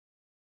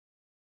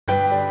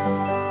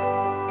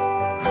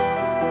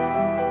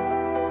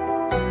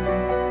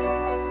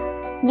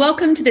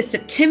Welcome to the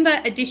September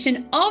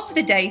edition of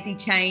the Daisy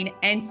Chain,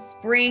 and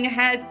spring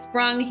has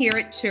sprung here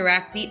at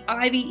Toorak. The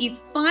ivy is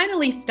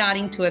finally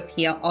starting to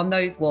appear on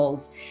those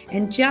walls,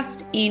 and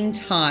just in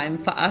time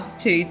for us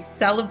to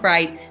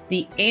celebrate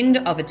the end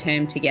of a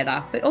term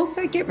together, but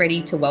also get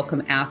ready to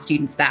welcome our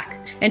students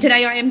back. And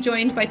today I am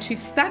joined by two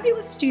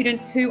fabulous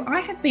students who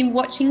I have been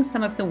watching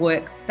some of the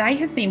works they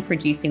have been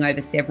producing over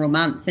several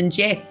months. And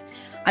Jess,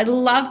 I'd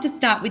love to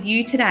start with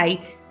you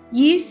today.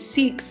 Year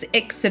 6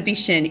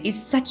 exhibition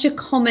is such a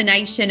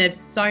combination of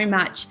so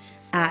much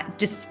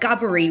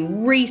discovery,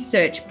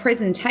 research,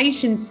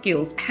 presentation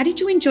skills. How did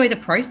you enjoy the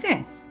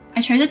process?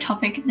 I chose a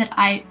topic that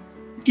I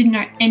didn't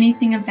know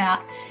anything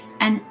about,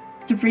 and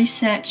the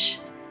research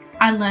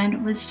I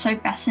learned was so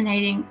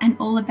fascinating and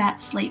all about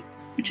sleep,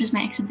 which was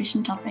my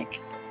exhibition topic.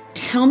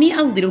 Tell me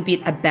a little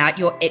bit about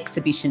your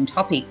exhibition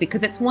topic,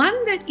 because it's one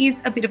that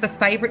is a bit of a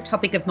favourite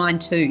topic of mine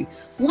too.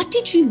 What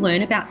did you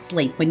learn about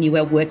sleep when you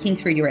were working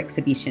through your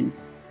exhibition?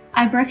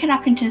 I broke it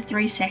up into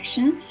 3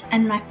 sections,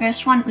 and my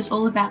first one was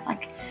all about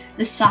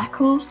the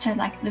cycles, so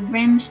the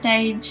REM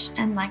stage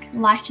and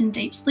light and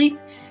deep sleep,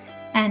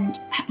 and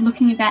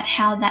looking about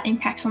how that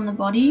impacts on the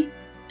body.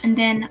 And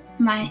then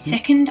my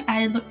second,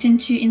 I looked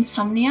into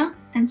insomnia,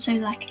 and so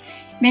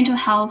mental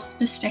health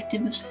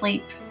perspective of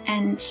sleep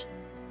and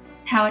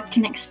how it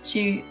connects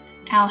to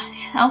our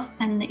health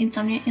and the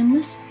insomnia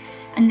illness.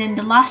 And then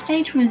the last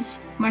stage was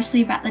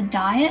mostly about the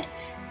diet,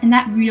 and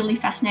that really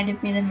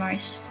fascinated me the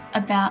most,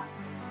 about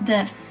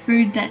the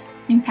food that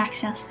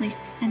impacts our sleep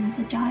and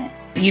the diet.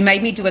 You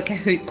made me do a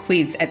Kahoot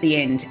quiz at the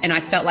end, and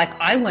I felt like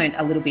I learned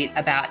a little bit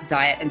about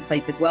diet and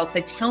sleep as well. So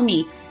tell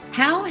me,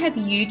 how have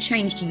you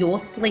changed your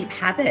sleep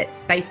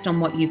habits based on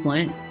what you've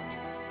learned?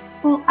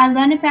 Well, I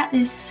learned about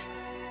this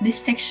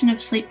section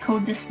of sleep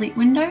called the sleep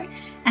window,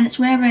 and it's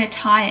where we're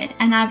tired,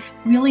 and I've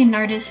really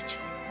noticed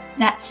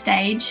that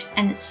stage,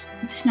 and it's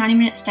this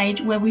 90-minute stage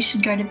where we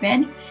should go to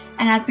bed,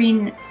 and I've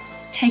been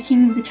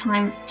taking the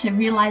time to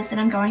realise that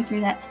I'm going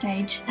through that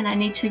stage and I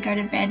need to go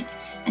to bed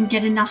and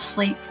get enough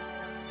sleep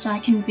so I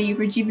can be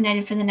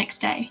rejuvenated for the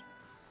next day.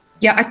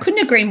 Yeah, I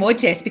couldn't agree more,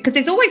 Jess, because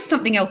there's always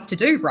something else to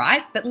do,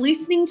 right? But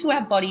listening to our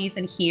bodies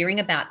and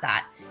hearing about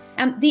that.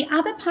 The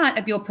other part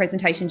of your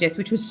presentation, Jess,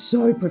 which was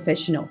so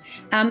professional,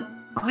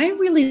 I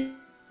really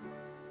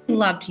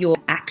loved your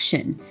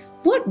action.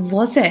 What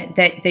was it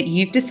that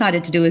you've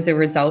decided to do as a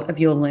result of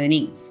your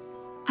learnings?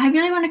 I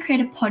really want to create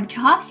a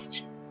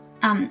podcast,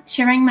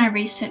 sharing my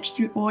research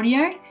through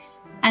audio,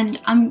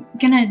 and I'm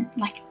gonna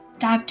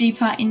dive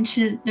deeper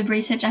into the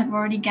research I've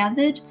already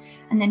gathered,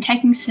 and then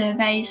taking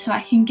surveys so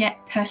I can get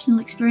personal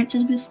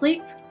experiences with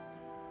sleep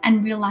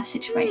and real life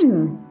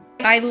situations.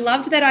 I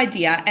loved that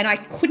idea, and I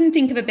couldn't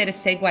think of a better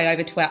segue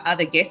over to our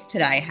other guest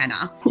today,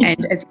 Hannah.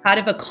 And as part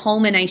of a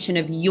culmination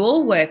of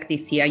your work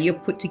this year,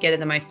 you've put together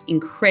the most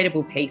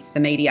incredible piece for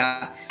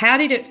media. How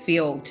did it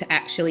feel to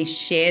actually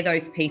share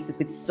those pieces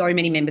with so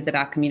many members of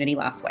our community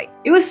last week?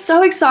 It was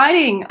so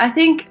exciting. I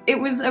think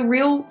it was a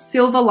real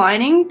silver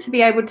lining to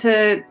be able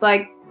to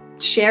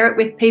share it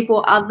with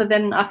people other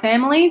than our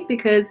families,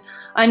 because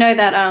I know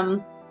that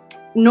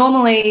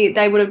normally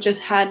they would have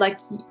just had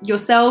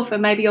yourself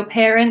and maybe your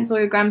parents or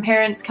your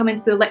grandparents come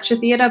into the lecture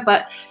theatre,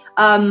 but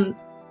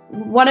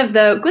one of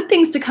the good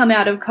things to come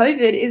out of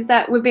COVID is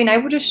that we've been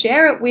able to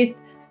share it with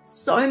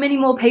so many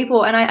more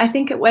people, and I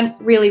think it went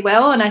really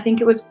well, and I think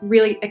it was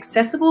really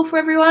accessible for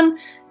everyone.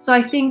 So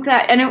I think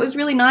that, and it was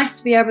really nice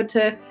to be able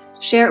to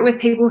share it with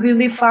people who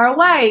live far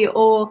away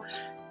or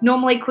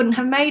normally couldn't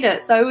have made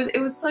it. So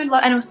it was so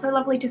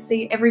lovely to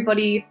see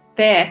everybody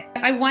there.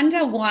 I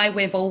wonder why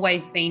we've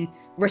always been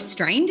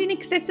restrained in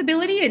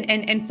accessibility,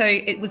 and so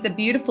it was a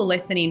beautiful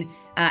lesson in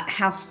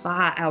how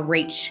far our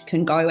reach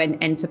can go,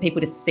 and for people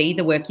to see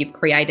the work you've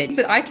created.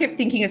 That I kept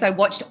thinking as I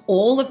watched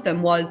all of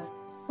them was,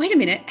 wait a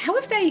minute, how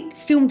have they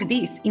filmed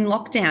this in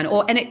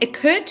lockdown? And it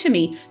occurred to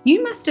me,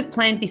 you must have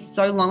planned this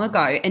so long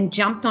ago and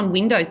jumped on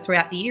windows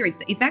throughout the year.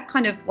 Is that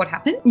kind of what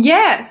happened?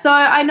 Yeah, so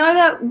I know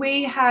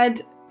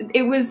that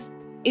it was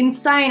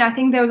insane. I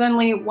think there was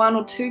only 1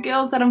 or 2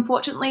 girls that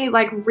unfortunately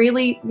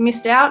really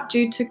missed out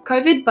due to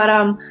COVID, but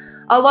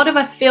a lot of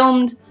us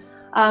filmed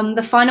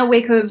the final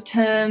week of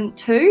term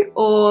 2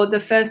 or the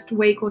first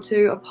week or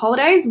 2 of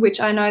holidays, which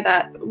I know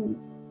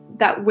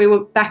that we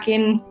were back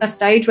in a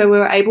stage where we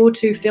were able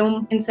to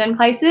film in certain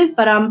places.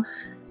 But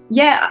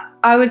yeah,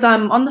 I was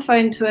on the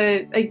phone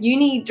to a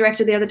uni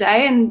director the other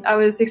day, and I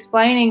was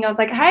explaining, I was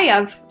like, hey,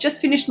 I've just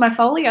finished my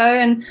folio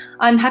and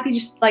I'm happy to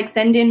just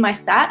send in my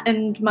SAT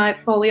and my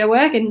folio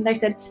work. And they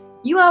said,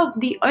 you are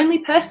the only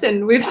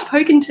person we've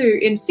spoken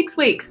to in 6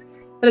 weeks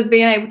that has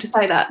been able to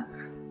say that.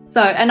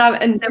 So,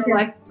 and they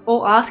were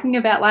all asking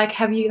about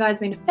have you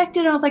guys been affected?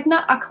 And I was like, no,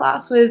 our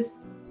class was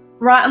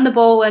right on the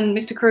ball, and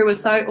Mr. Crew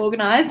was so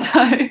organised.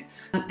 So,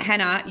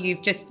 Hannah,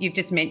 you've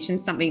just mentioned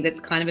something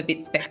that's kind of a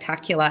bit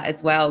spectacular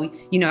as well.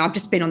 You know, I've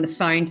just been on the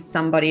phone to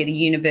somebody at a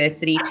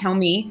university. Tell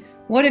me,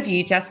 what have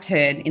you just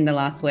heard in the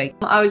last week?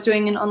 I was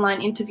doing an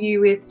online interview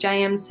with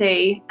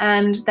JMC,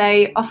 and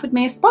they offered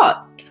me a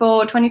spot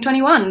for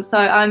 2021. So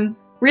I'm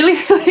really,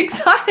 really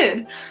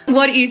excited.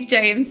 What is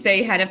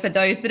JMC, Hannah, for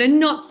those that are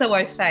not so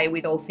au fait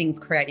with all things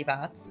creative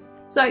arts?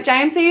 So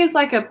JMC is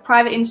like a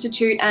private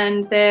institute,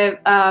 and they're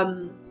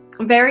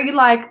very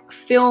like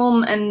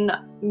film and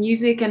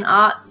music and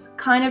arts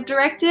kind of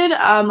directed.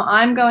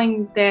 I'm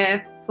going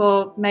there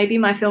for maybe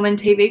my film and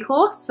TV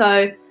course.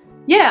 So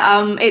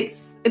yeah,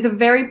 it's a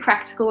very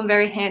practical and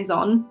very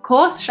hands-on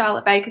course.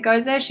 Charlotte Baker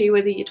goes there. She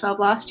was a year 12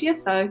 last year.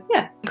 So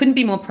yeah. Couldn't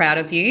be more proud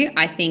of you.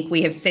 I think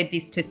we have said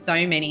this to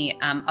so many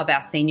of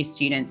our senior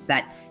students,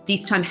 that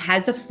this time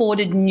has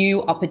afforded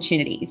new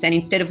opportunities. And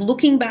instead of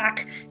looking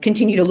back,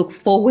 continue to look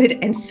forward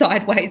and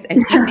sideways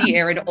and in the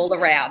air and all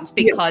around,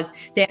 because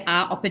there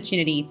are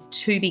opportunities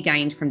to be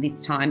gained from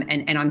this time.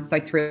 And I'm so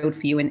thrilled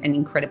for you and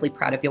incredibly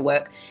proud of your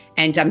work.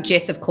 And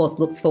Jess, of course,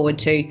 looks forward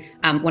to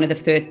one of the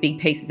first big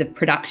pieces of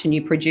production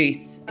you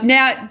produce.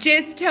 Now,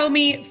 Jess, tell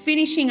me,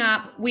 finishing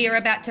up, we are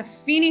about to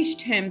finish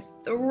term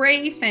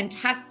 3.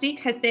 Fantastic.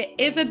 Has there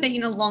ever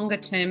been a longer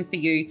term for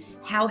you?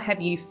 How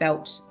have you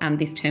felt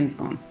this term's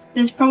gone?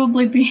 There's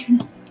probably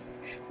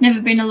never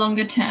been a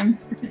longer term.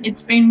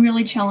 It's been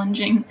really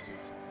challenging,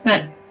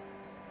 but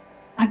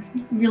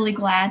I'm really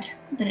glad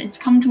that it's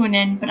come to an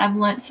end, but I've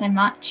learnt so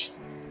much,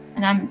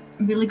 and I'm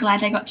really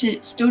glad I got to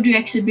still do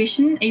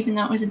exhibition, even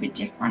though it was a bit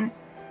different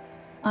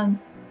over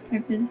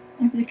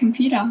the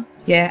computer.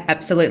 Yeah,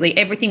 absolutely.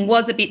 Everything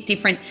was a bit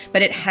different,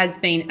 but it has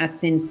been a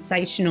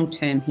sensational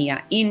term here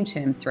in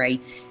term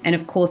 3. And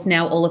of course,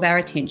 now all of our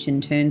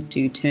attention turns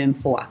to term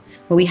 4,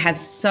 where we have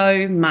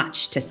so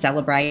much to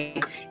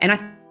celebrate. And I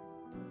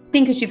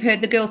think, as you've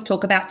heard the girls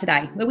talk about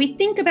today, where we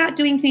think about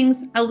doing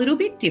things a little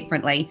bit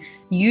differently,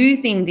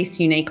 using this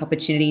unique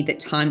opportunity that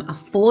time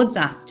affords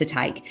us to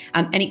take,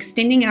 and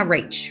extending our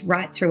reach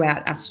right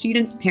throughout our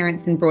students,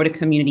 parents and broader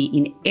community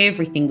in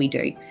everything we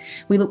do.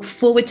 We look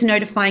forward to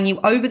notifying you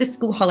over the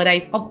school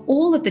holidays of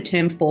all of the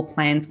term 4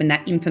 plans when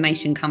that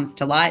information comes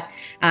to light.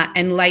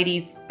 And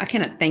ladies, I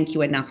cannot thank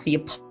you enough for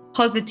your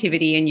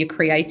positivity and your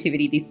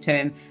creativity this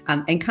term,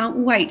 and can't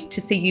wait to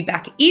see you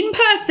back in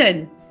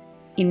person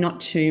in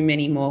not too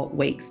many more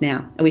weeks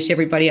now. I wish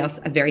everybody else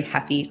a very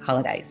happy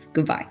holidays.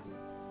 Goodbye.